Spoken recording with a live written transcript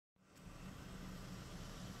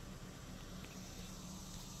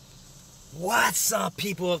What's up,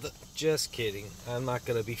 people of the... Just kidding. I'm not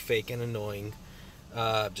going to be fake and annoying.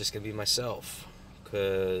 I'm just going to be myself.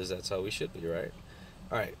 Because that's how we should be, right?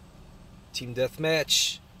 Alright. Team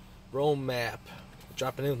Deathmatch. Rome map.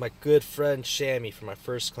 Dropping in with my good friend Shanmy from my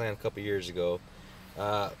first clan a couple years ago.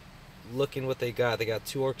 Looking what they got. They got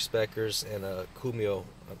 2 Orc Speckers and a Kumio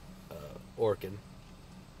Orkin.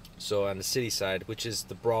 So on the city side, which is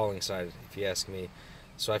the brawling side, if you ask me.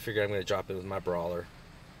 So I figured I'm going to drop in with my brawler.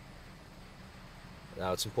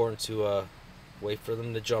 Now it's important to wait for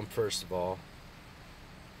them to jump first of all.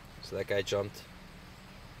 So that guy jumped,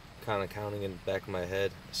 kind of counting in the back of my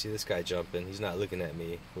head. I see this guy jumping. He's not looking at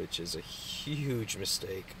me, which is a huge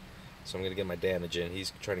mistake. So I'm going to get my damage in.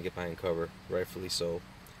 He's trying to get behind cover, rightfully so.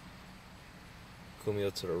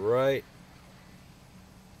 Kumio to the right.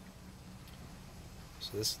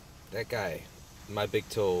 So that guy, my big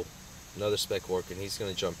toe, another spec orc, and he's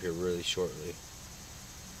going to jump here really shortly.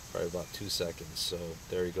 Probably about 2 seconds. So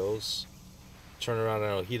there he goes. Turn around. I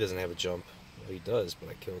know he doesn't have a jump. Well, he does, but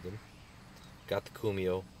I killed him. Got the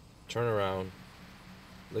Kumio. Turn around.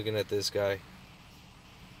 Looking at this guy.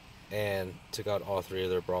 And took out all 3 of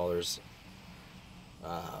their brawlers.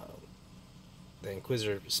 The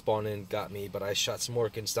Inquisitor spawned in, got me, but I shot some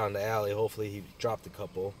Orkins down the alley. Hopefully he dropped a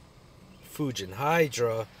couple. Fujin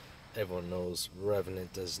Hydra. Everyone knows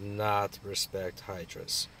Revenant does not respect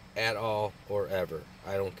Hydras. At all or ever.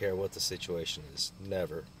 I don't care what the situation is.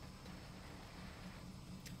 Never.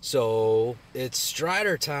 So it's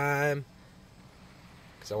Strider time.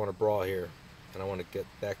 Because I want to brawl here. And I want to get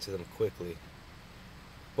back to them quickly.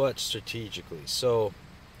 But strategically. So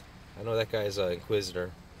I know that guy is an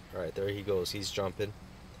Inquisitor. Alright, there he goes. He's jumping.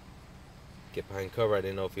 Get behind cover. I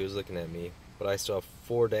didn't know if he was looking at me. But I still have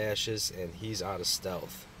 4 dashes and he's out of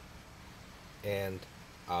stealth. And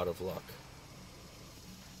out of luck.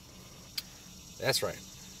 That's right.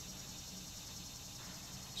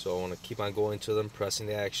 So I want to keep on going to them, pressing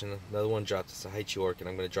the action. Another one dropped. It's a Haichi Orc, and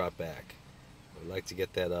I'm going to drop back. I'd like to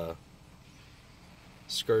get that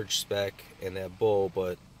Scourge spec and that bow,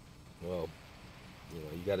 but, well,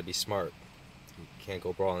 you got to be smart. You can't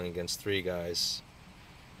go brawling against 3 guys.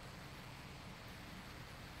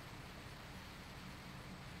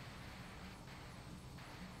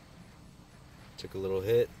 Took a little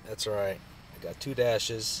hit. That's alright. I got 2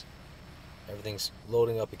 dashes. Everything's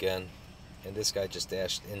loading up again, and this guy just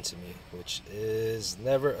dashed into me, which is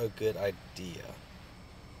never a good idea.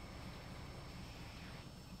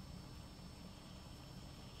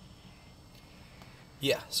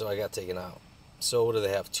 Yeah, so I got taken out. So what do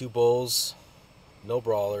they have? 2 bulls, no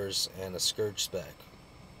brawlers, and a Scourge spec.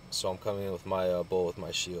 So I'm coming in with my bull with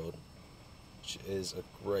my shield, which is a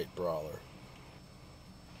great brawler.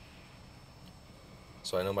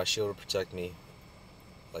 So I know my shield will protect me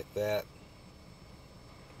like that.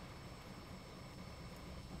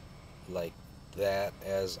 Like that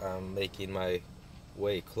as I'm making my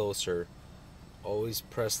way closer. Always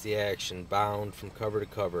press the action, bound from cover to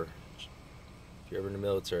cover. If you're ever in the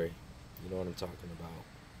military, you know what I'm talking about.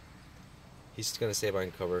 He's gonna stay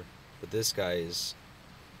behind cover, but this guy is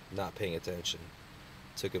not paying attention.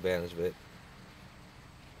 Took advantage of it.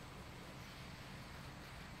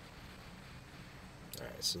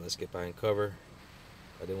 Alright, so let's get behind cover.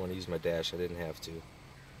 I didn't want to use my dash, I didn't have to.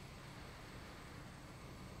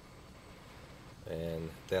 And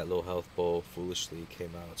that low health bow foolishly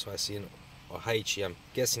came out. So I see a Haichi, I'm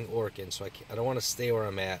guessing Orkin, so I don't want to stay where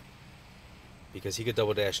I'm at because he could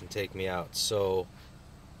double dash and take me out. So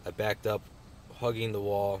I backed up, hugging the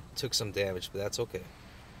wall, took some damage, but that's okay.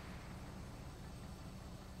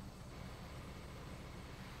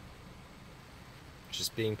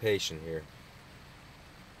 Just being patient here.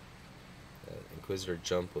 Inquisitor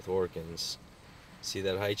jump with Orkins. See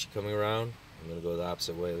that Haichi coming around? I'm going to go the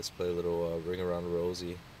opposite way. Let's play a little Ring Around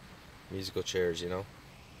Rosie. Musical chairs, you know.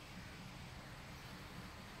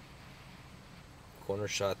 Corner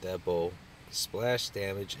shot that bow. Splash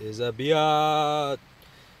damage is a biatch.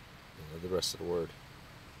 The rest of the word.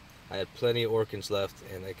 I had plenty of Orkins left,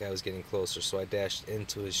 and that guy was getting closer, so I dashed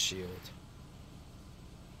into his shield.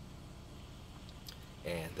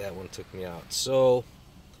 And that one took me out. So,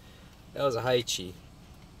 that was a Haichi.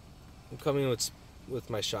 I'm coming with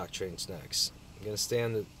my shock trains next. I'm gonna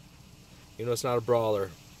stand it. You know, it's not a brawler.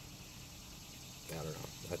 I don't know.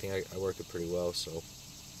 I think I work it pretty well, so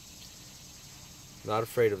not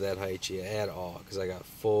afraid of that Haichi at all because I got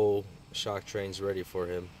full shock trains ready for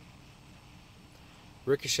him.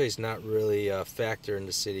 Ricochet's not really a factor in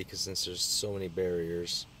the city because since there's so many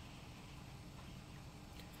barriers.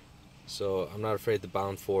 So I'm not afraid to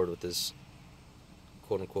bound forward with this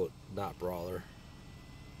quote unquote not brawler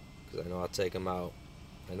because I know I'll take him out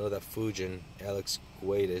I know that Fujin, Alex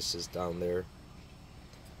Guedes, is down there.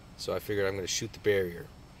 So I figured I'm going to shoot the barrier.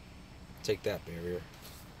 Take that barrier.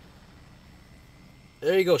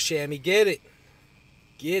 There you go, Shanmy. Get it.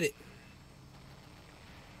 Get it.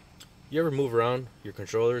 You ever move around your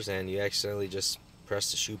controllers and you accidentally just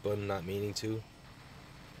press the shoot button not meaning to?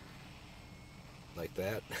 Like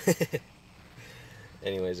that.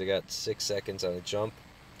 Anyways, I got 6 seconds on a jump.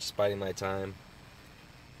 Just biding my time.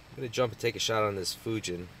 I'm going to jump and take a shot on this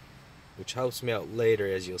Fujin, which helps me out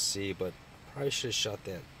later, as you'll see, but probably should have shot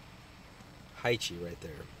that Haichi right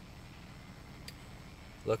there.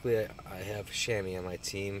 Luckily, I have Shanmy on my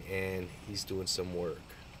team, and he's doing some work.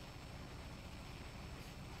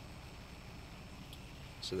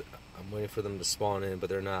 So I'm waiting for them to spawn in, but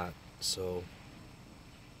they're not. So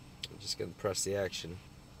I'm just going to press the action.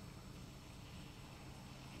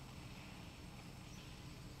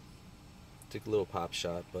 Took a little pop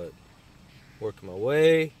shot, but working my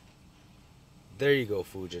way. There you go,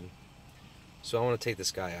 Fujin. So I want to take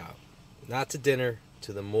this guy out. Not to dinner,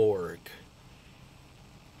 to the morgue.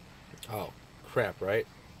 Oh, crap, right?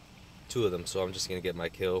 2 of them, so I'm just going to get my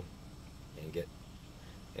kill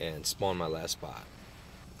and spawn my last spot.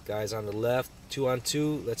 Guys on the left, 2 on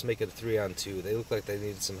 2. Let's make it a 3 on 2. They look like they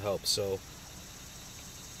needed some help, so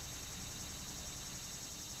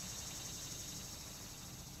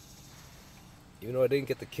even though I didn't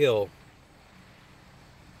get the kill,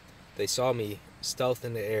 they saw me stealth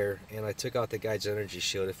in the air, and I took out the guy's energy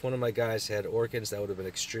shield. If one of my guys had Orkans, that would have been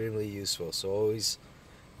extremely useful. So always,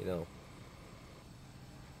 you know,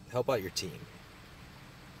 help out your team.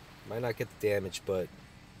 Might not get the damage, but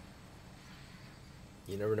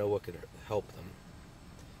you never know what could help them.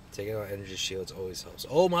 Taking out energy shields always helps.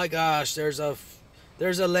 Oh my gosh, there's a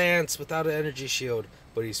Lance without an energy shield,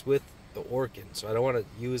 but he's with the Orkan, so I don't want to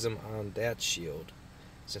use him on that shield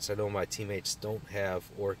since I know my teammates don't have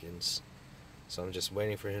Orkans. So I'm just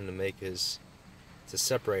waiting for him to make to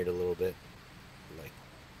separate a little bit. Like,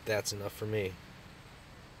 that's enough for me.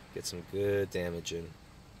 Get some good damage in.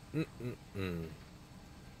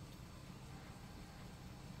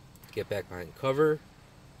 Get back behind cover.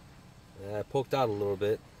 I poked out a little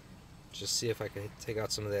bit. Just see if I can take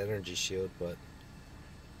out some of that energy shield, but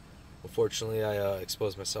unfortunately I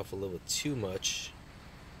exposed myself a little bit too much.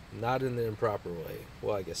 Not in the improper way.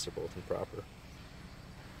 Well, I guess they're both improper.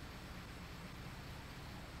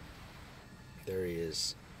 There he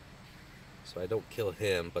is. So I don't kill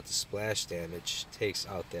him, but the splash damage takes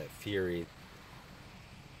out that Fury,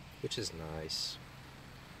 which is nice.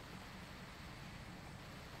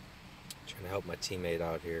 Trying to help my teammate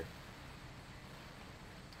out here.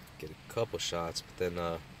 Get a couple shots, but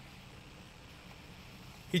then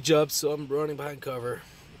he jumps, so I'm running behind cover.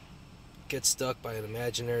 Get stuck by an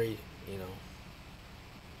imaginary,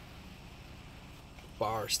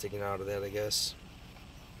 bar sticking out of that, I guess.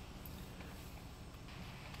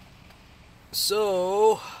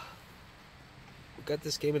 So we got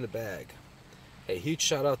this game in the bag. Hey, huge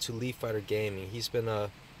shout out to Leaf Fighter Gaming. He's been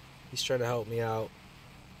he's trying to help me out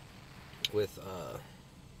with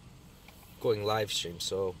going live stream.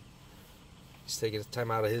 So he's taking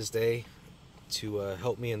time out of his day to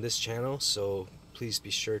help me in this channel. So please be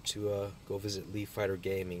sure to go visit Leaf Fighter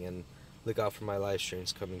Gaming and look out for my live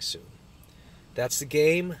streams coming soon. That's the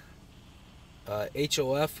game.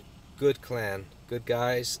 HOF, good clan, good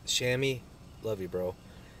guys. Shanmy, love you, bro.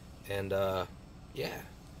 And yeah,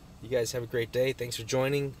 you guys have a great day. Thanks for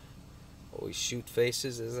joining. Always shoot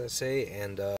faces, as I say, and